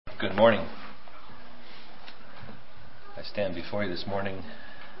Good morning. I stand before you this morning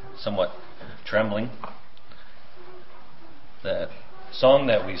somewhat trembling. That song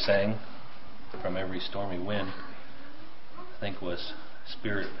that we sang, From Every Stormy Wind, I think was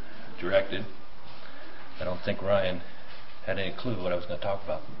Spirit directed. I don't think Ryan had any clue what I was going to talk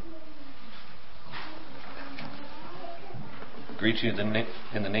about. I greet you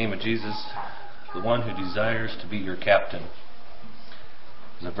in the name of Jesus, the one who desires to be your captain.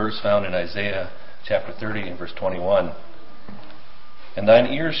 There's a verse found in Isaiah chapter 30 and verse 21. And thine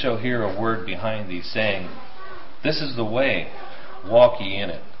ears shall hear a word behind thee, saying, This is the way, walk ye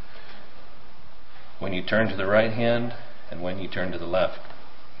in it. When you turn to the right hand, and when you turn to the left.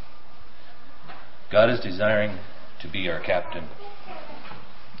 God is desiring to be our captain,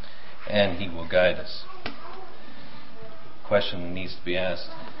 and He will guide us. The question needs to be asked,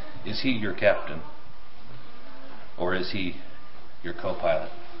 is He your captain, or is He your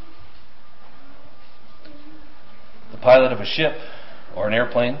co-pilot? The pilot of a ship or an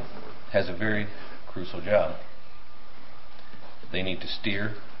airplane has a very crucial job. They need to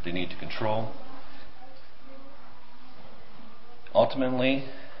steer, they need to control. Ultimately,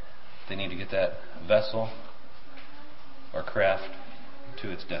 they need to get that vessel or craft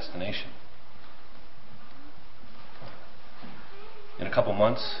to its destination. In a couple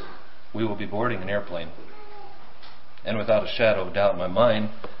months, we will be boarding an airplane. And without a shadow of doubt in my mind,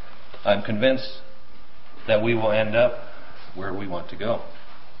 I'm convinced that we will end up where we want to go.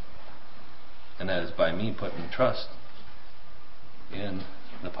 And that is by me putting trust in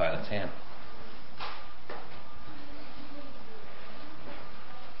the pilot's hand.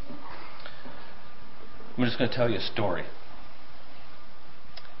 I'm just going to tell you a story.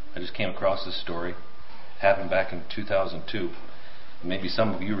 I just came across this story. It happened back in 2002. Maybe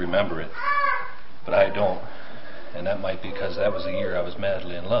some of you remember it, but I don't. And that might be because that was the year I was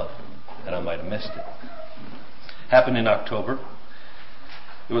madly in love, and I might have missed it. Happened in October.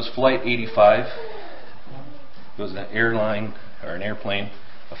 It was Flight 85. It was an airplane,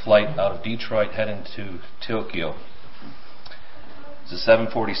 a flight out of Detroit heading to Tokyo. It's a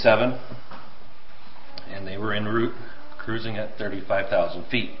 747, and they were en route, cruising at 35,000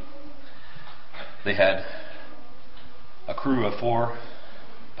 feet. They had a crew of 4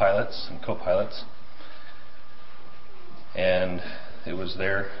 pilots and co-pilots, and it was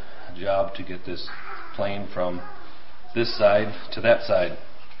their job to get this plane from this side to that side.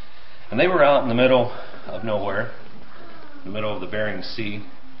 And they were out in the middle of nowhere, in the middle of the Bering Sea,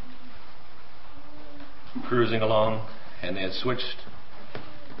 cruising along, and they had switched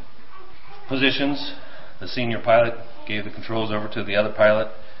positions. The senior pilot gave the controls over to the other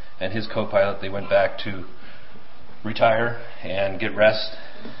pilot, and his co-pilot, they went back to retire and get rest,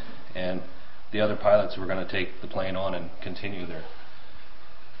 and the other pilots were going to take the plane on and continue their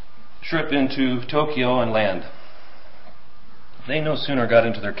trip into Tokyo and land. They no sooner got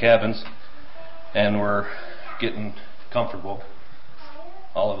into their cabins and were getting comfortable,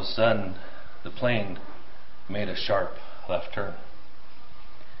 all of a sudden the plane made a sharp left turn.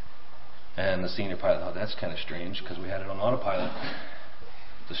 And the senior pilot thought, that's kind of strange, because we had it on autopilot.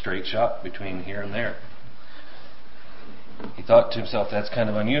 It's a straight shot between here and there. He thought to himself, that's kind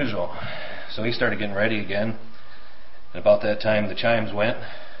of unusual. So he started getting ready again. And about that time the chimes went.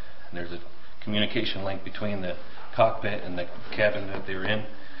 And there's a communication link between the cockpit and the cabin that they were in,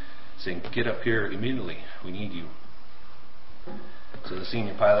 saying, get up here immediately, we need you. So the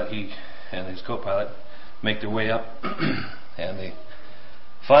senior pilot, he and his co-pilot make their way up, and they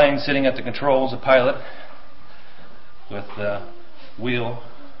find sitting at the controls a pilot with the wheel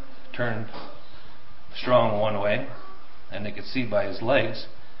turned strong one way, and they could see by his legs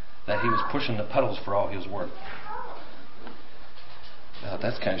that he was pushing the pedals for all he was worth.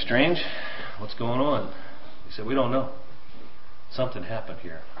 That's kind of strange. What's going on? He said, we don't know. Something happened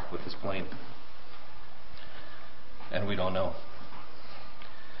here with this plane, and we don't know.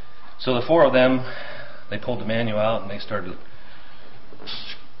 So the 4 of them, they pulled the manual out and they started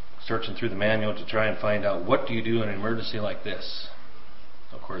searching through the manual to try and find out, what do you do in an emergency like this?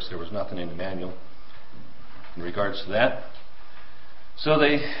 Of course, there was nothing in the manual in regards to that. So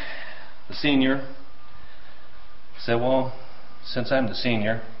the senior said, well, since I'm the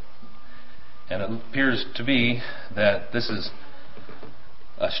senior, and it appears to be that this is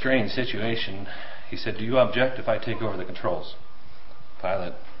a strange situation, he said, do you object if I take over the controls? The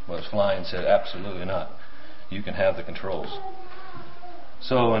pilot was flying and said, absolutely not. You can have the controls.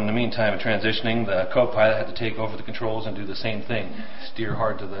 So in the meantime of transitioning, the co-pilot had to take over the controls and do the same thing. Steer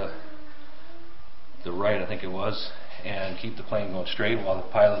hard to the right, I think it was, and keep the plane going straight while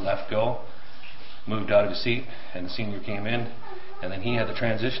the pilot left go, moved out of his seat, and the senior came in, And then he had to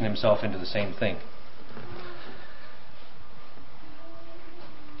transition himself into the same thing.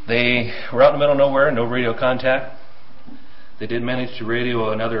 They were out in the middle of nowhere, no radio contact. They did manage to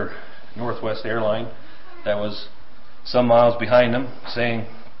radio another Northwest airline that was some miles behind them, saying,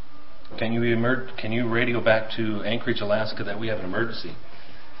 can you radio back to Anchorage, Alaska, that we have an emergency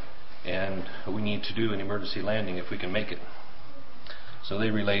and we need to do an emergency landing if we can make it. So they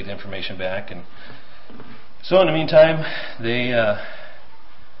relayed the information back, and so in the meantime, the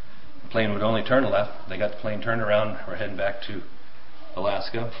plane would only turn left. They got the plane turned around. We're heading back to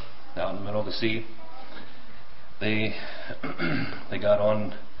Alaska, out in the middle of the sea. They got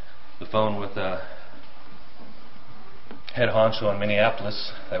on the phone with a head honcho in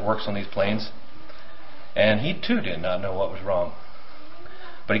Minneapolis that works on these planes, and he too did not know what was wrong.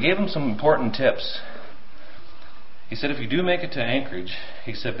 But he gave them some important tips. He said, if you do make it to Anchorage,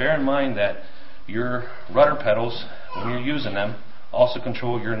 he said, bear in mind that your rudder pedals, when you're using them, also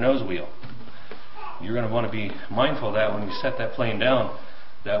control your nose wheel. You're going to want to be mindful of that when you set that plane down.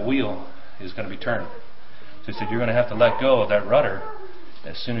 That wheel is going to be turned. So he said, you're going to have to let go of that rudder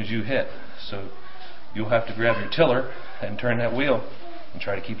as soon as you hit. So you'll have to grab your tiller and turn that wheel and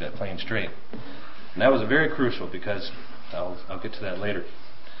try to keep that plane straight. And that was very crucial, because I'll get to that later.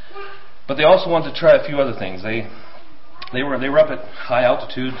 But they also wanted to try a few other things. They were up at high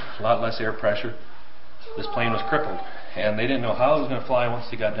altitude, a lot less air pressure. This plane was crippled, and they didn't know how it was going to fly once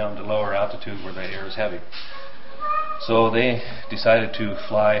they got down to lower altitude where the air is heavy. So they decided to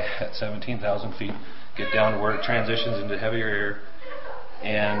fly at 17,000 feet, get down to where it transitions into heavier air,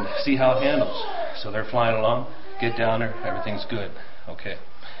 and see how it handles. So they're flying along, get down there, everything's good. Okay.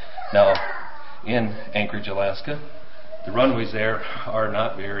 Now, in Anchorage, Alaska, the runways there are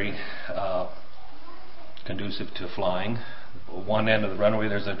not very conducive to flying. One end of the runway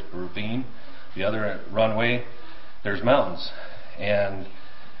there's a ravine, the other runway there's mountains, and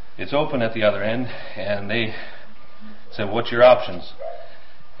it's open at the other end. And they said, what's your options?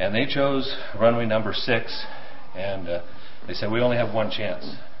 And they chose runway number 6, and they said, we only have one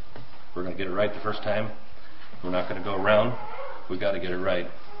chance. We're going to get it right the first time. We're not going to go around. We've got to get it right.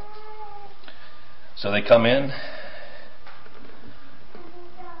 So they come in,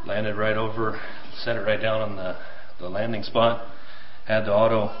 landed right over, set it right down on the landing spot, had the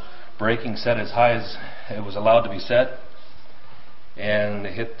auto braking set as high as it was allowed to be set, and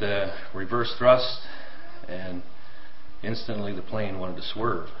they hit the reverse thrust, and instantly the plane wanted to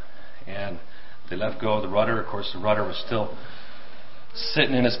swerve. And they let go of the rudder. Of course, the rudder was still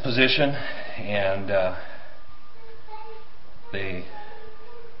sitting in its position, and they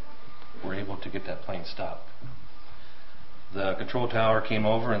were able to get that plane stopped. The control tower came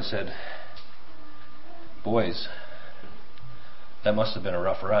over and said, boys, that must have been a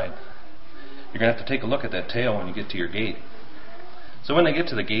rough ride. You're going to have to take a look at that tail when you get to your gate. So when they get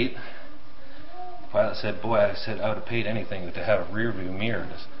to the gate, the pilot said, boy, I would have paid anything to have a rear view mirror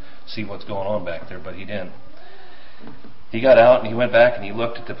to see what's going on back there, but he didn't. He got out and he went back and he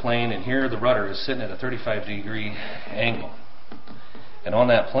looked at the plane, and here the rudder is sitting at a 35-degree angle. And on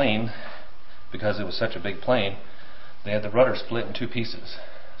that plane, because it was such a big plane, they had the rudder split in two pieces.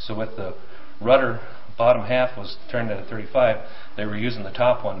 So with the rudder, bottom half was turned at a 35, they were using the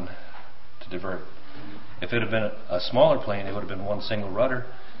top one to divert. If it had been a smaller plane, it would have been one single rudder.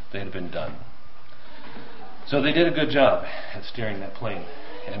 They'd have been done. So they did a good job at steering that plane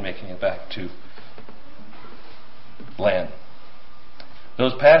and making it back to land.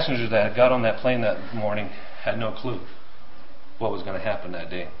 Those passengers that had got on that plane that morning had no clue what was going to happen that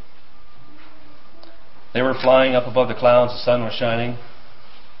day. They were flying up above the clouds, the sun was shining.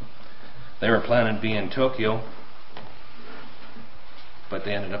 They were planning to be in Tokyo, but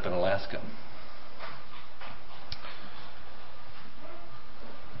they ended up in Alaska.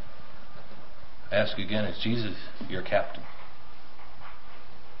 I ask you again, is Jesus your captain?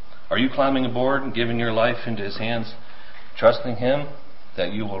 Are you climbing aboard and giving your life into His hands, trusting Him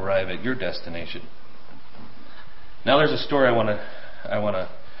that you will arrive at your destination? Now there's a story I want to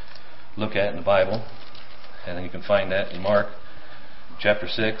look at in the Bible, and you can find that in Mark chapter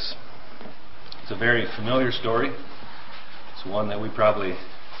 6. It's a very familiar story. It's one that we probably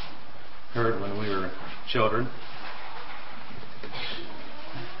heard when we were children.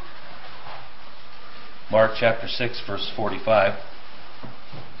 Mark chapter 6, verse 45.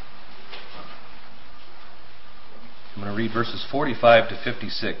 I'm going to read verses 45 to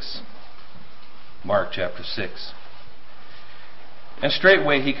 56. Mark chapter 6. And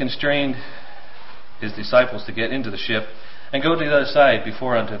straightway he constrained his disciples to get into the ship and go to the other side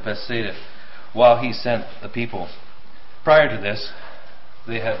before unto Bethsaida, while he sent the people. Prior to this,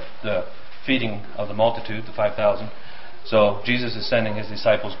 they had the feeding of the multitude, the 5,000. So Jesus is sending his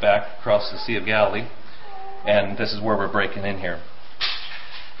disciples back across the Sea of Galilee, and this is where we're breaking in here.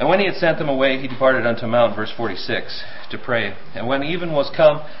 And when he had sent them away, he departed unto a mount, verse 46, to pray. And when even was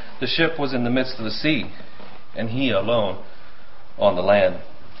come, the ship was in the midst of the sea, and he alone on the land.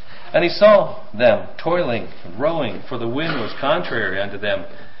 And he saw them toiling and rowing, for the wind was contrary unto them.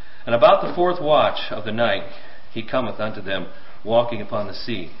 And about the fourth watch of the night he cometh unto them, walking upon the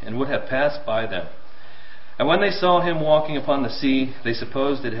sea, and would have passed by them. And when they saw him walking upon the sea, they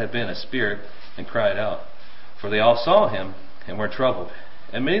supposed it had been a spirit, and cried out. For they all saw him, and were troubled.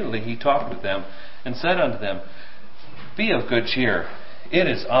 Immediately he talked with them, and said unto them, Be of good cheer, it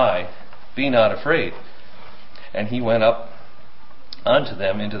is I, be not afraid. And he went up unto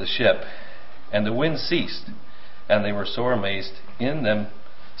them into the ship, and the wind ceased, and they were sore amazed in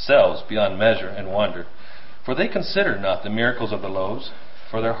themselves beyond measure, and wondered. For they considered not the miracles of the loaves,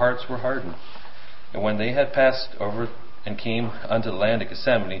 for their hearts were hardened. And when they had passed over and came unto the land of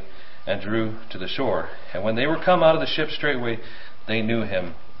Gethsemane, and drew to the shore, and when they were come out of the ship straightway, they knew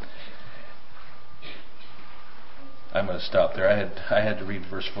him. I'm going to stop there. I had to read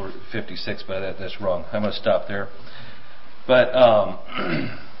verse 56, but that's wrong. I'm going to stop there. But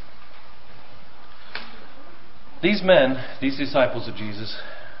these men, these disciples of Jesus,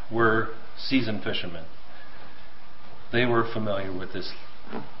 were seasoned fishermen. They were familiar with this.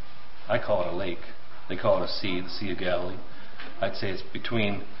 I call it a lake. They call it a sea, the Sea of Galilee. I'd say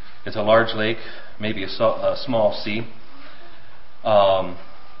it's a large lake, maybe a small sea.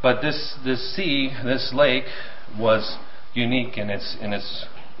 But this sea, this lake, was unique in its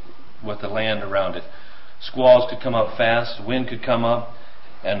with the land around it. Squalls could come up fast, wind could come up,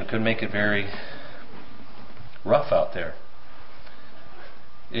 and could make it very rough out there.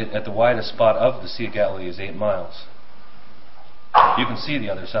 At the widest spot of the Sea of Galilee is 8 miles. You can see the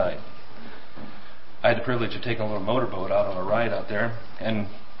other side. I had the privilege of taking a little motorboat out on a ride out there, and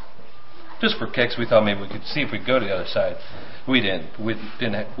just for kicks, we thought maybe we could see if we could go to the other side. We didn't. We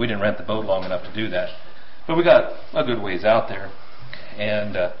didn't rent the boat long enough to do that, but we got a good ways out there,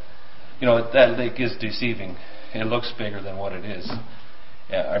 and that lake is deceiving. It looks bigger than what it is.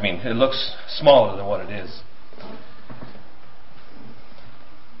 Yeah, I mean, it looks smaller than what it is.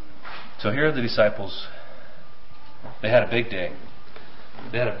 So here are the disciples. They had a big day.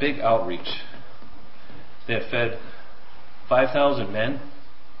 They had a big outreach. They had fed 5,000 men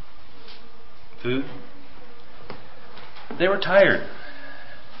food. They were tired.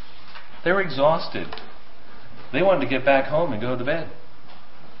 They were exhausted. They wanted to get back home and go to bed.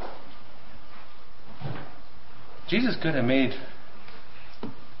 Jesus could have made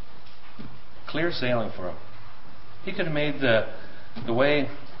clear sailing for them. He could have made the way,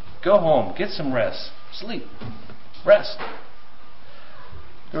 go home, get some rest, sleep, rest.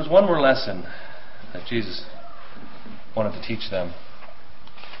 There was one more lesson that Jesus wanted to teach them.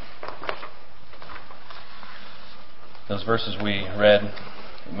 Those verses we read,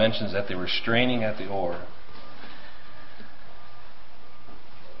 it mentions that they were straining at the oar.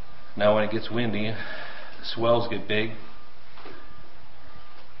 Now when it gets windy, the swells get big.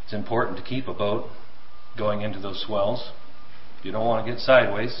 It's important to keep a boat going into those swells. You don't want to get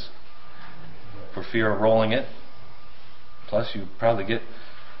sideways for fear of rolling it. Plus you probably get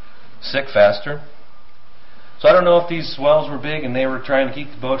sick faster. So I don't know if these swells were big and they were trying to keep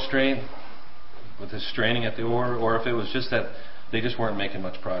the boat straight with this straining at the oar, or if it was just that they just weren't making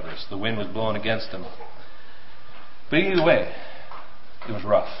much progress. The wind was blowing against them. But either way, it was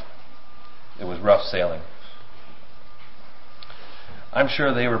rough. It was rough sailing. I'm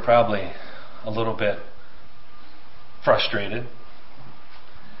sure they were probably a little bit frustrated.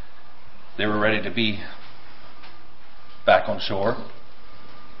 They were ready to be back on shore.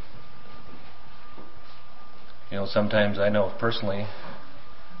 Sometimes I know personally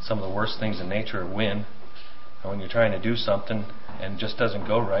some of the worst things in nature are wind. And when you're trying to do something and it just doesn't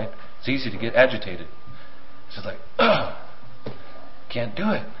go right, it's easy to get agitated. It's just like, can't do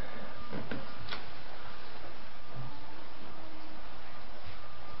it.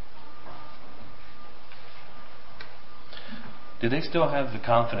 Did they still have the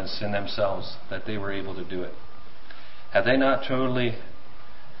confidence in themselves that they were able to do it? Had they not totally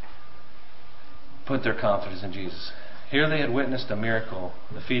put their confidence in Jesus? Here they had witnessed a miracle,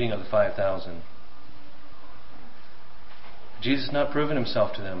 the feeding of the 5,000. Jesus not proven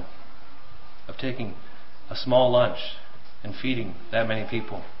himself to them of taking a small lunch and feeding that many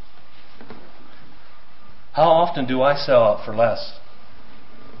people. How often do I sell out for less?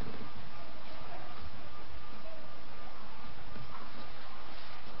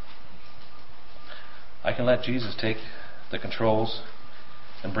 I can let Jesus take the controls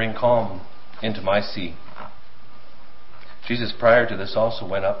and bring calm into my sea. Jesus, prior to this, also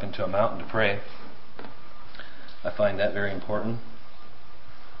went up into a mountain to pray. I find that very important.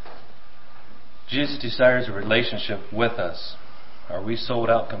 Jesus desires a relationship with us. Are we sold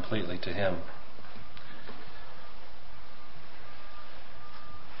out completely to Him?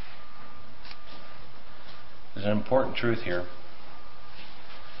 There's an important truth here.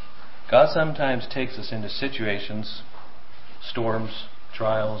 God sometimes takes us into situations, storms,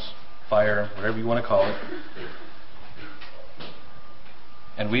 trials, fire, whatever you want to call it,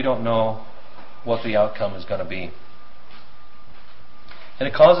 and we don't know what the outcome is going to be. And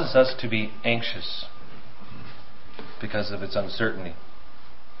it causes us to be anxious because of its uncertainty.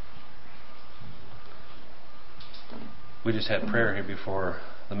 We just had prayer here before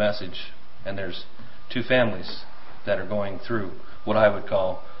the message, and there's 2 families that are going through what I would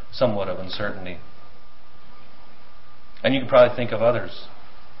call somewhat of uncertainty. And you can probably think of others.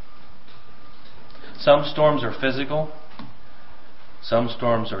 Some storms are physical, some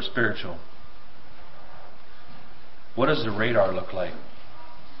storms are spiritual. What does the radar look like?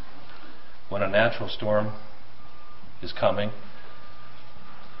 When a natural storm is coming,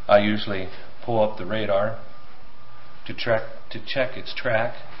 I usually pull up the radar to check its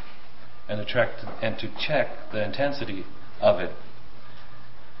track and to check the intensity of it.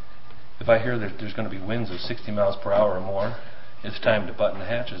 If I hear that there's going to be winds of 60 miles per hour or more, it's time to button the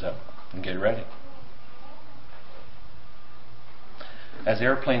hatches up and get ready. As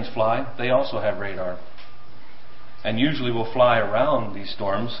airplanes fly, they also have radar, and usually will fly around these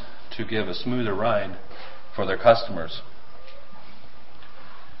storms to give a smoother ride for their customers.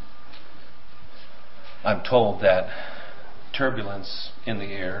 I'm told that turbulence in the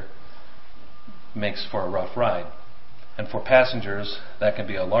air makes for a rough ride, and for passengers that can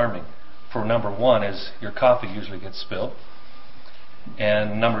be alarming. For number 1 is your coffee usually gets spilled,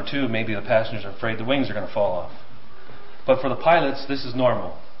 and number 2, maybe the passengers are afraid the wings are going to fall off. But for the pilots, this is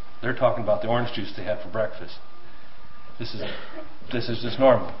normal. They're talking about the orange juice they had for breakfast. This is just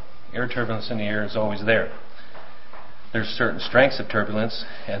normal. Air turbulence in the air is always there. There's certain strengths of turbulence,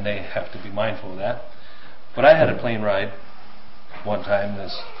 and they have to be mindful of that. But I had a plane ride one time,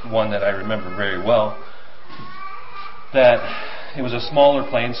 this one that I remember very well, that it was a smaller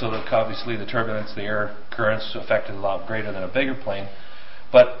plane, so that obviously the turbulence, the air currents affected a lot greater than a bigger plane.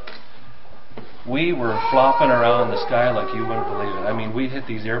 But we were flopping around the sky like you wouldn't believe it. I mean, we hit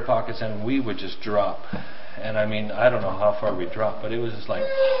these air pockets and we would just drop. And I mean, I don't know how far we dropped, but it was just like,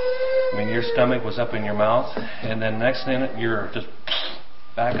 I mean, your stomach was up in your mouth, and then next minute you're just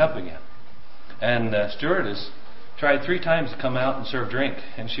back up again. And the stewardess tried 3 times to come out and serve drink,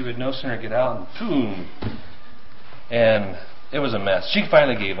 and she would no sooner get out and boom. And it was a mess. She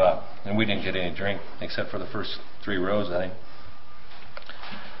finally gave up, and we didn't get any drink except for the first 3 rows, I think.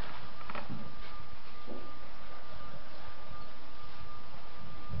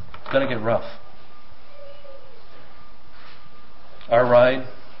 It's going to get rough. Our ride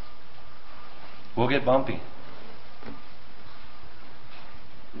will get bumpy.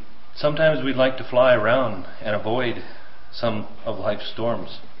 Sometimes we'd like to fly around and avoid some of life's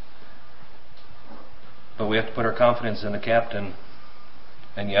storms. But we have to put our confidence in the captain.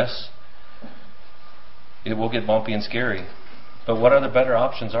 And yes, it will get bumpy and scary. But what other better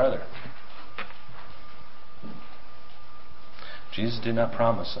options are there? Jesus did not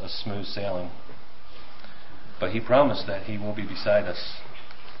promise us smooth sailing, but He promised that He will be beside us.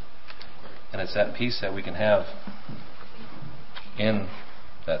 And it's that peace that we can have in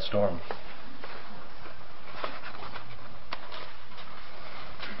that storm.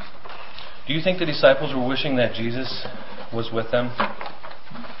 Do you think the disciples were wishing that Jesus was with them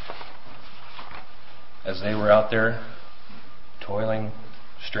as they were out there toiling,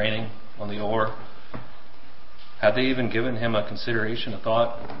 straining on the oar? Had they even given Him a consideration, a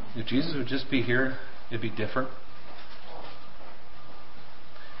thought? If Jesus would just be here, it'd be different.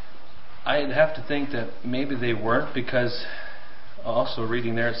 I'd have to think that maybe they weren't, because also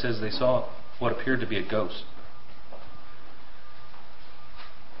reading there it says they saw what appeared to be a ghost.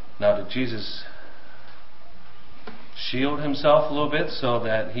 Now, did Jesus shield Himself a little bit so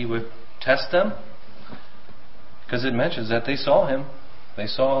that He would test them? Because it mentions that they saw Him. They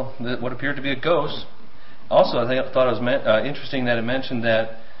saw what appeared to be a ghost. Also, I thought it was interesting that it mentioned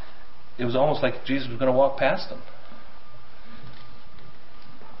that it was almost like Jesus was going to walk past them.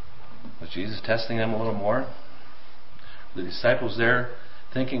 Was Jesus testing them a little more? The disciples there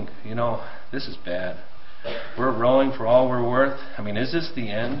thinking, this is bad. We're rowing for all we're worth. I mean, is this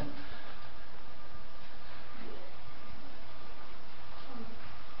the end?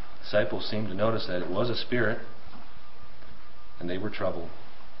 Disciples seemed to notice that it was a spirit, and they were troubled.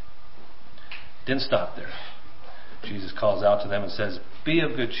 Didn't stop there. Jesus calls out to them and says, "Be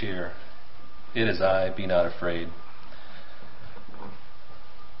of good cheer. It is I, be not afraid."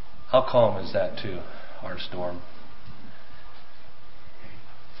 How calm is that to our storm?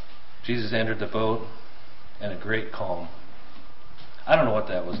 Jesus entered the boat in a great calm. I don't know what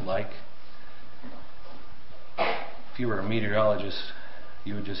that was like. If you were a meteorologist,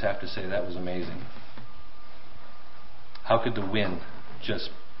 you would just have to say that was amazing. How could the wind just...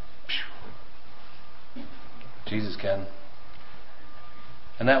 Jesus can.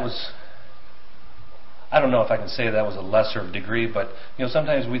 And that was... I don't know if I can say that was a lesser degree, but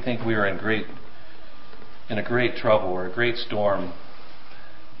sometimes we think we are in a great trouble or a great storm,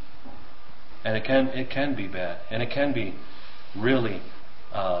 and it can be bad, and it can be really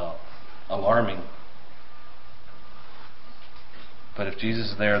alarming. But if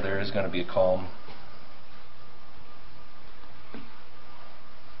Jesus is there is going to be a calm.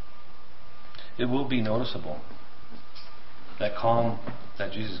 It will be noticeable. That calm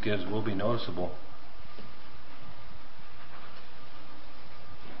that Jesus gives will be noticeable.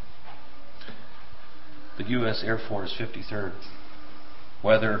 The U.S. Air Force 53rd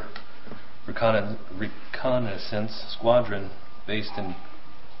Weather Reconnaissance Squadron, based in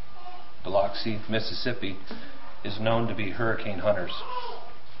Biloxi, Mississippi, is known to be hurricane hunters.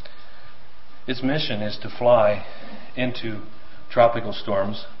 Its mission is to fly into tropical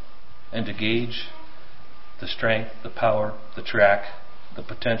storms and to gauge the strength, the power, the track, the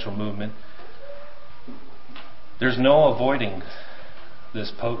potential movement. There's no avoiding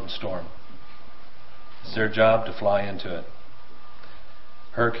this potent storm. It's their job to fly into it.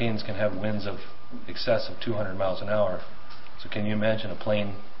 Hurricanes can have winds of excess of 200 miles an hour. So can you imagine a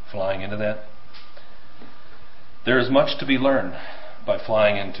plane flying into that? There is much to be learned by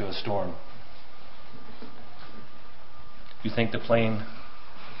flying into a storm. You think the plane,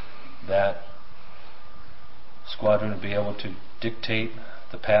 that squadron, would be able to dictate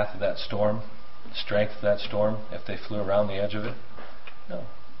the path of that storm, the strength of that storm, if they flew around the edge of it? No.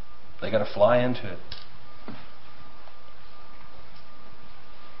 They got to fly into it.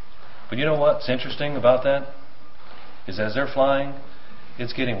 But you know what's interesting about that? Is as they're flying,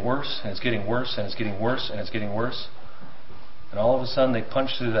 it's getting worse, and it's getting worse, and it's getting worse, and it's getting worse. And all of a sudden they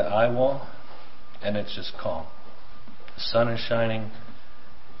punch through that eye wall, and it's just calm. The sun is shining.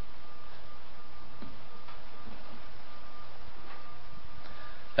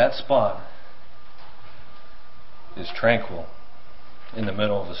 That spot is tranquil in the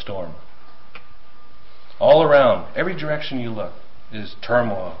middle of a storm. All around, every direction you look, is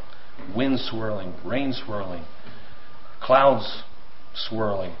turmoil. Wind swirling, rain swirling, clouds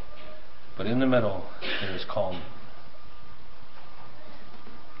swirling, but in the middle there is calm.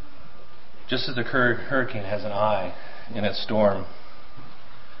 Just as the hurricane has an eye in its storm,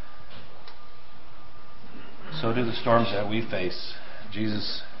 so do the storms that we face.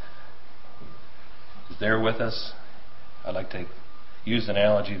 Jesus is there with us. I'd like to use the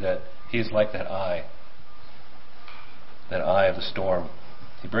analogy that He's like that eye of the storm.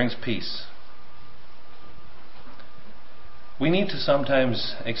 He brings peace. We need to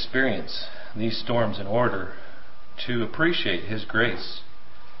sometimes experience these storms in order to appreciate His grace,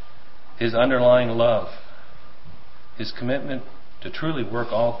 His underlying love, His commitment to truly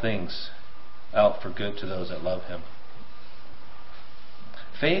work all things out for good to those that love Him.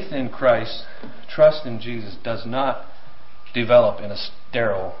 Faith in Christ, trust in Jesus, does not develop in a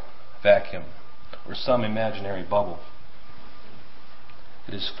sterile vacuum or some imaginary bubble.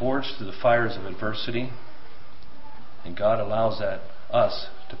 It is forged through the fires of adversity, and God allows us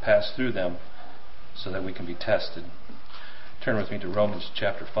to pass through them so that we can be tested. Turn with me to Romans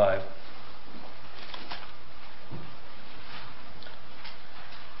chapter 5.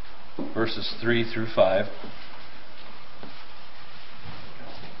 Verses 3 through 5.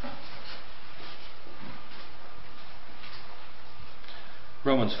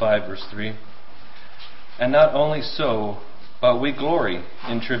 Romans 5 verse 3. And not only so, but we glory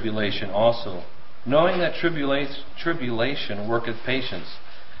in tribulation also, knowing that tribulation worketh patience,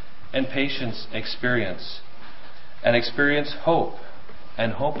 and patience experience, and experience hope,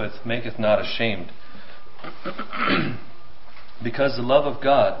 and hopeth maketh not ashamed, because the love of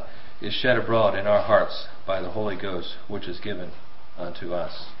God is shed abroad in our hearts by the Holy Ghost, which is given unto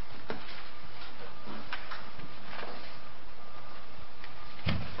us.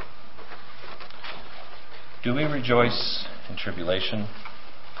 Do we rejoice in tribulation?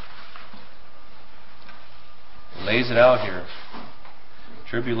 It lays it out here.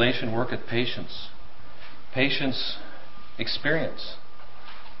 Tribulation worketh patience. Patience, experience.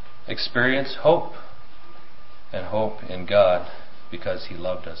 Experience, hope. And hope in God, because He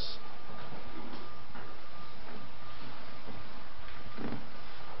loved us.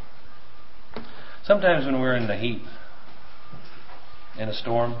 Sometimes when we're in the heat, in a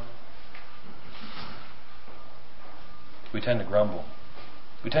storm, we tend to grumble.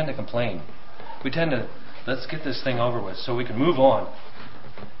 We tend to complain. We tend to, let's get this thing over with so we can move on.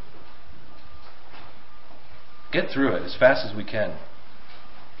 Get through it as fast as we can.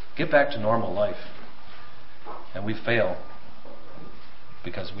 Get back to normal life. And we fail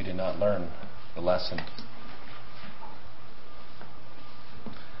because we did not learn the lesson.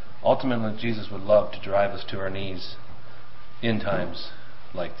 Ultimately, Jesus would love to drive us to our knees in times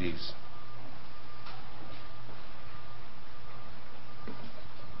like these.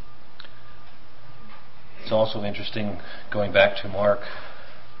 It's also interesting, going back to Mark,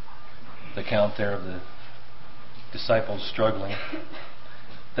 the account there of the disciples struggling,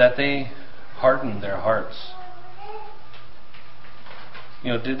 that they hardened their hearts.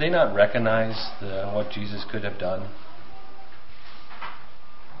 Did they not recognize what Jesus could have done?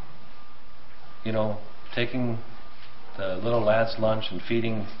 Taking the little lad's lunch and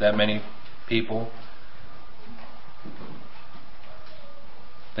feeding that many people.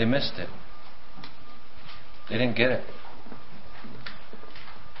 They missed it. They didn't get it.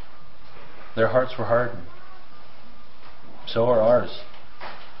 Their hearts were hardened. So are ours.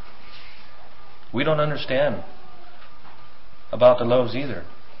 We don't understand about the loaves either.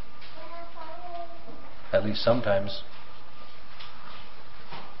 At least sometimes.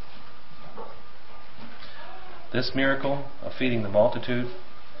 This miracle of feeding the multitude,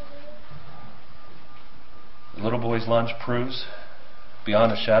 the little boy's lunch, proves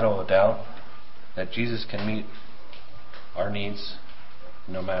beyond a shadow of a doubt that Jesus can meet our needs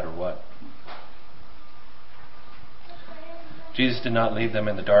no matter what. Jesus did not leave them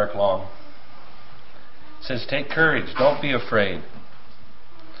in the dark long. He says, take courage, don't be afraid.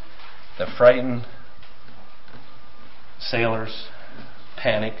 The frightened sailors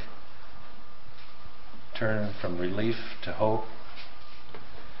panic, turn from relief to hope.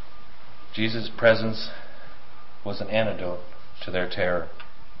 Jesus' presence was an antidote to their terror,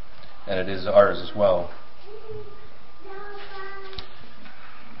 and it is ours as well.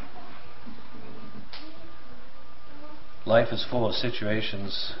 Life is full of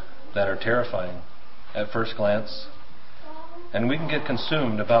situations that are terrifying at first glance, and we can get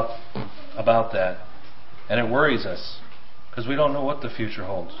consumed about that, and it worries us because we don't know what the future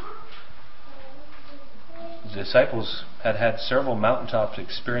holds. The disciples had had several mountaintop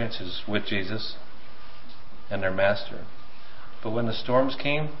experiences with Jesus and their master, but when the storms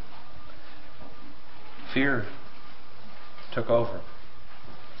came, fear took over.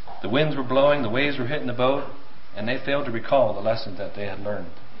 The winds were blowing, the waves were hitting the boat, and they failed to recall the lesson that they had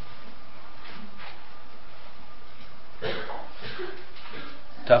learned.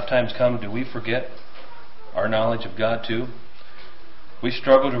 Tough times come, do we forget our knowledge of God too? We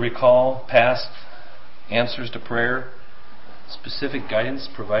struggle to recall past answers to prayer, specific guidance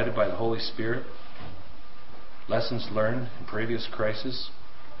provided by the Holy Spirit, lessons learned in previous crises.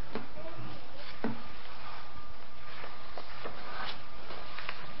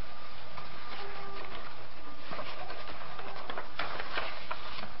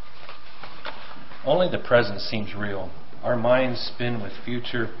 Only the present seems real. Our minds spin with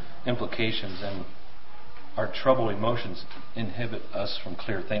future implications, and our troubled emotions inhibit us from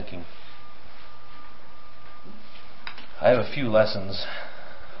clear thinking. I have a few lessons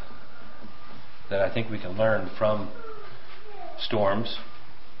that I think we can learn from storms,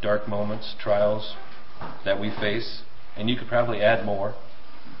 dark moments, trials that we face, and you could probably add more.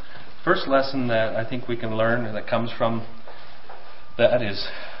 First lesson that I think we can learn, and that comes from that, is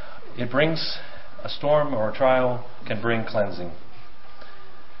a storm or a trial can bring cleansing.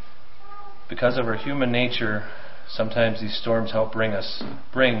 Because of our human nature, sometimes these storms help bring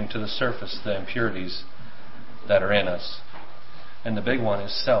to the surface the impurities that are in us. And the big one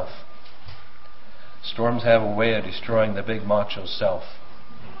is self. Storms have a way of destroying the big macho self.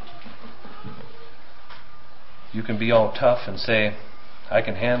 You can be all tough and say, I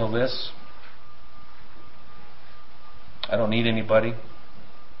can handle this. I don't need anybody.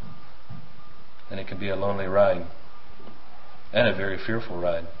 And it can be a lonely ride. And a very fearful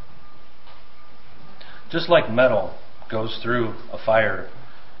ride. Just like metal goes through a fire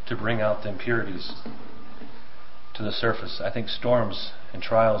to bring out the impurities to the surface, I think storms and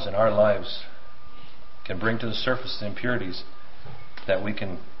trials in our lives can bring to the surface the impurities that we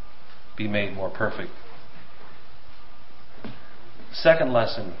can be made more perfect. Second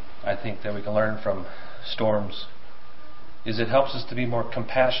lesson I think that we can learn from storms is it helps us to be more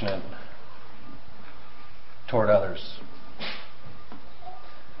compassionate toward others.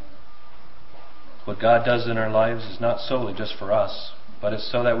 What God does in our lives is not solely just for us. but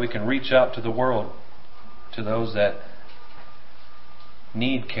it's so that we can reach out to the world, to those that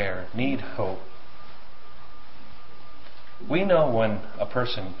need care, need hope. We know when a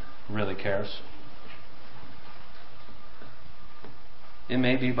person really cares. It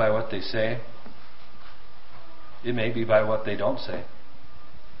may be by what they say. It may be by what they don't say.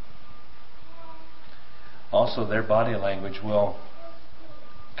 Also, their body language will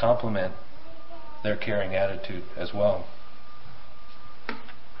complement their caring attitude as well.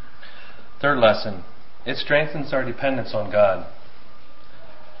 Third lesson, it strengthens our dependence on God.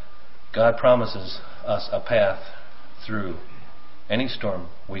 God promises us a path through any storm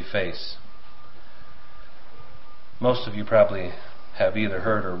we face. Most of you probably have either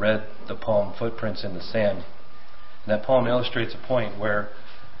heard or read the poem Footprints in the Sand. And that poem illustrates a point where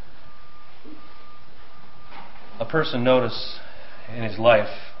a person noticed in his life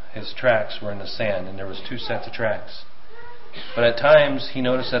his tracks were in the sand, and there was 2 sets of tracks. But at times he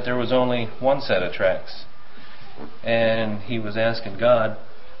noticed that there was only 1 set of tracks. And he was asking God,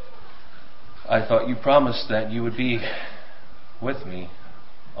 I thought you promised that you would be with me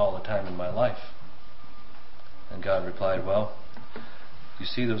all the time in my life. And God replied, well, you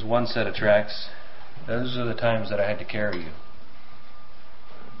see those 1 set of tracks, those are the times that I had to carry you.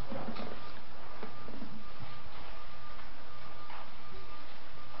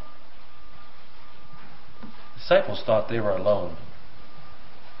 The disciples thought they were alone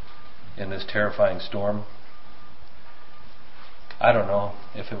in this terrifying storm. I don't know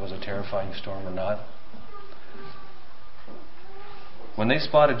if it was a terrifying storm or not. When they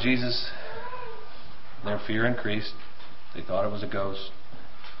spotted Jesus, their fear increased. They thought it was a ghost.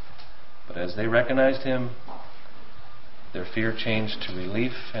 But as they recognized him, their fear changed to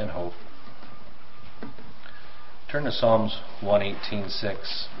relief and hope. Turn to Psalms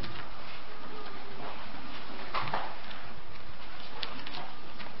 118:6.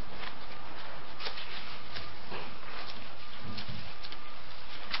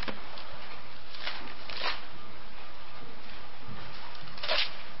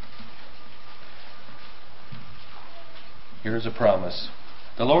 Here's a promise.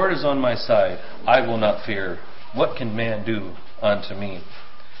 The Lord is on my side. I will not fear. What can man do unto me?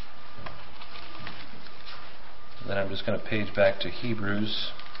 Then I'm just going to page back to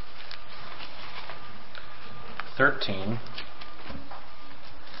Hebrews 13,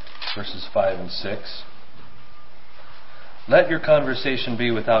 verses 5 and 6. Let your conversation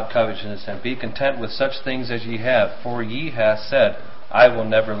be without covetousness, and be content with such things as ye have. For ye hath said, I will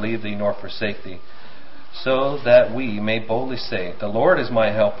never leave thee nor forsake thee. So that we may boldly say, the Lord is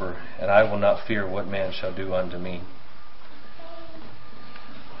my helper, and I will not fear what man shall do unto me.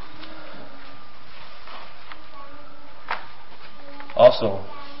 Also,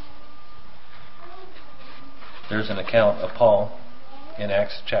 there's an account of Paul in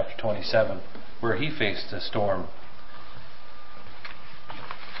Acts chapter 27 where he faced a storm.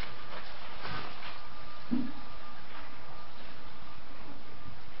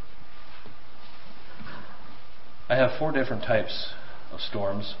 I have 4 different types of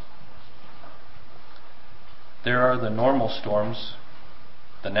storms. There are the normal storms,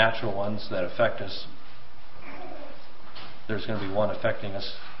 the natural ones that affect us. There's going to be one affecting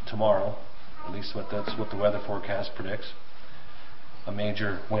us tomorrow, at least that's what the weather forecast predicts. A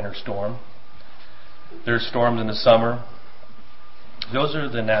major winter storm. There's storms in the summer. Those are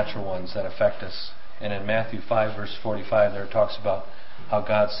the natural ones that affect us. And in Matthew 5 verse 45 there it talks about how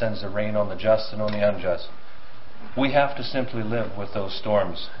God sends the rain on the just and on the unjust. We have to simply live with those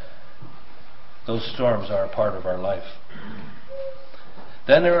storms. Those storms are a part of our life.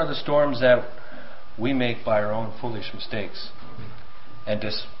 Then there are the storms that we make by our own foolish mistakes and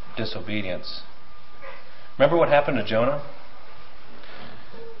disobedience. Remember what happened to Jonah?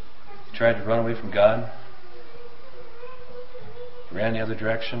 He tried to run away from God. He ran the other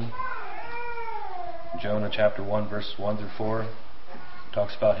direction. Jonah chapter 1 verse 1 through 4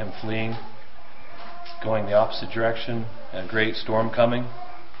 talks about him fleeing, going the opposite direction, and a great storm coming.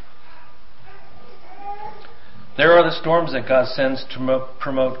 There are the storms that God sends to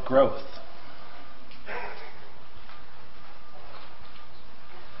promote growth.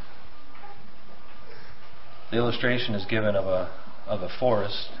 The illustration is given of a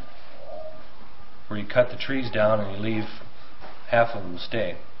forest where you cut the trees down and you leave half of them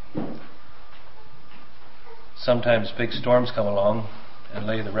stay. Sometimes big storms come along and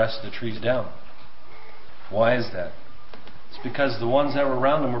lay the rest of the trees down. Why is that? It's because the ones that were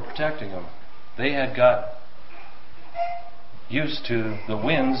around them were protecting them. They had got used to the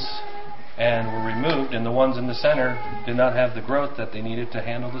winds and were removed, and the ones in the center did not have the growth that they needed to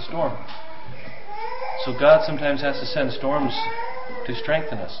handle the storm. So God sometimes has to send storms to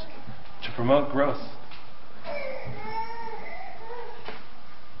strengthen us, to promote growth.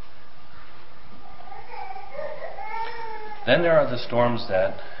 Then there are the storms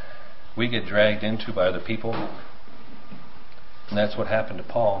that we get dragged into by other people. And that's what happened to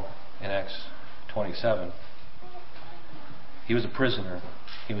Paul in Acts 27. He was a prisoner.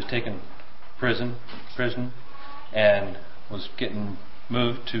 He was taken prison, and was getting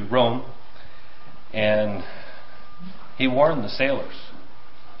moved to Rome. And he warned the sailors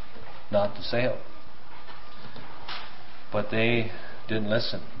not to sail. But they didn't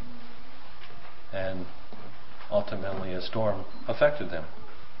listen. And ultimately a storm affected them.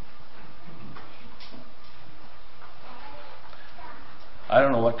 I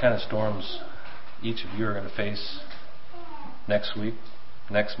don't know what kind of storms each of you are going to face next week,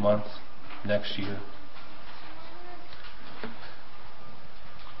 next month, next year.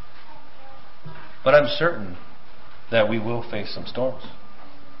 But I'm certain that we will face some storms.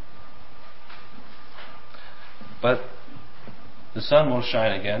 But the sun will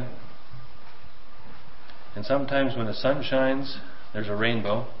shine again. And sometimes when the sun shines, there's a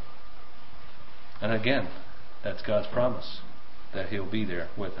rainbow. And again, that's God's promise that He'll be there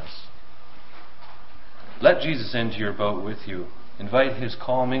with us. Let Jesus into your boat with you. Invite His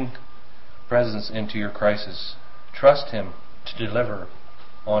calming presence into your crisis. Trust Him to deliver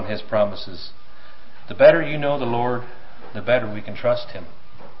on His promises. The better you know the Lord, the better we can trust Him.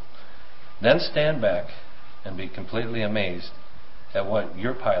 Then stand back and be completely amazed at what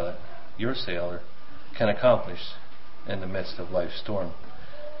your pilot, your sailor, can accomplish in the midst of life's storm.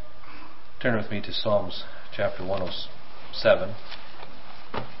 Turn with me to Psalms chapter 107.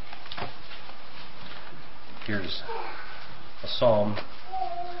 Here's a psalm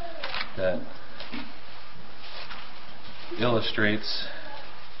that illustrates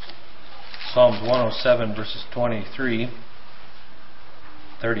Psalms 107 verses 23,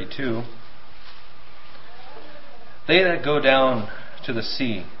 32. They that go down to the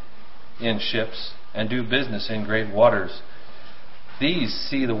sea in ships and do business in great waters, these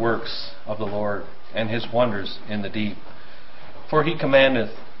see the works of the Lord and His wonders in the deep. For He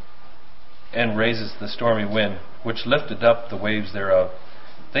commandeth and raiseth the stormy wind, which lifteth up the waves thereof.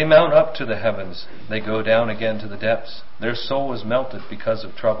 They mount up to the heavens, they go down again to the depths. Their soul is melted because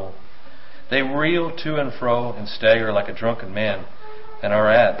of trouble. They reel to and fro and stagger like a drunken man, and are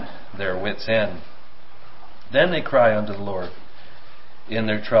at their wits' end. Then they cry unto the Lord in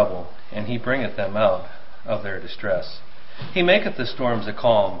their trouble, and He bringeth them out of their distress. He maketh the storms a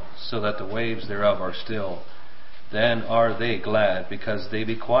calm, so that the waves thereof are still. Then are they glad, because they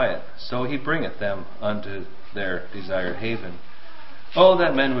be quiet. So He bringeth them unto their desired haven. Oh,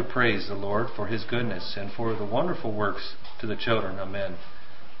 that men would praise the Lord for His goodness, and for the wonderful works to the children of men.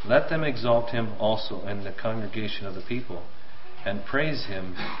 Let them exalt Him also in the congregation of the people, and praise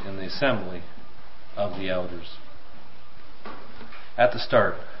Him in the assembly of the elders. At the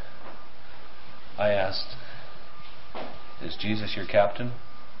start, I asked, is Jesus your captain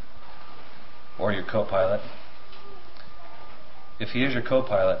or your co-pilot? If He is your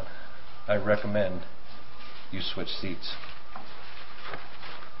co-pilot, I recommend you switch seats.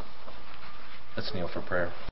 Let's kneel for prayer.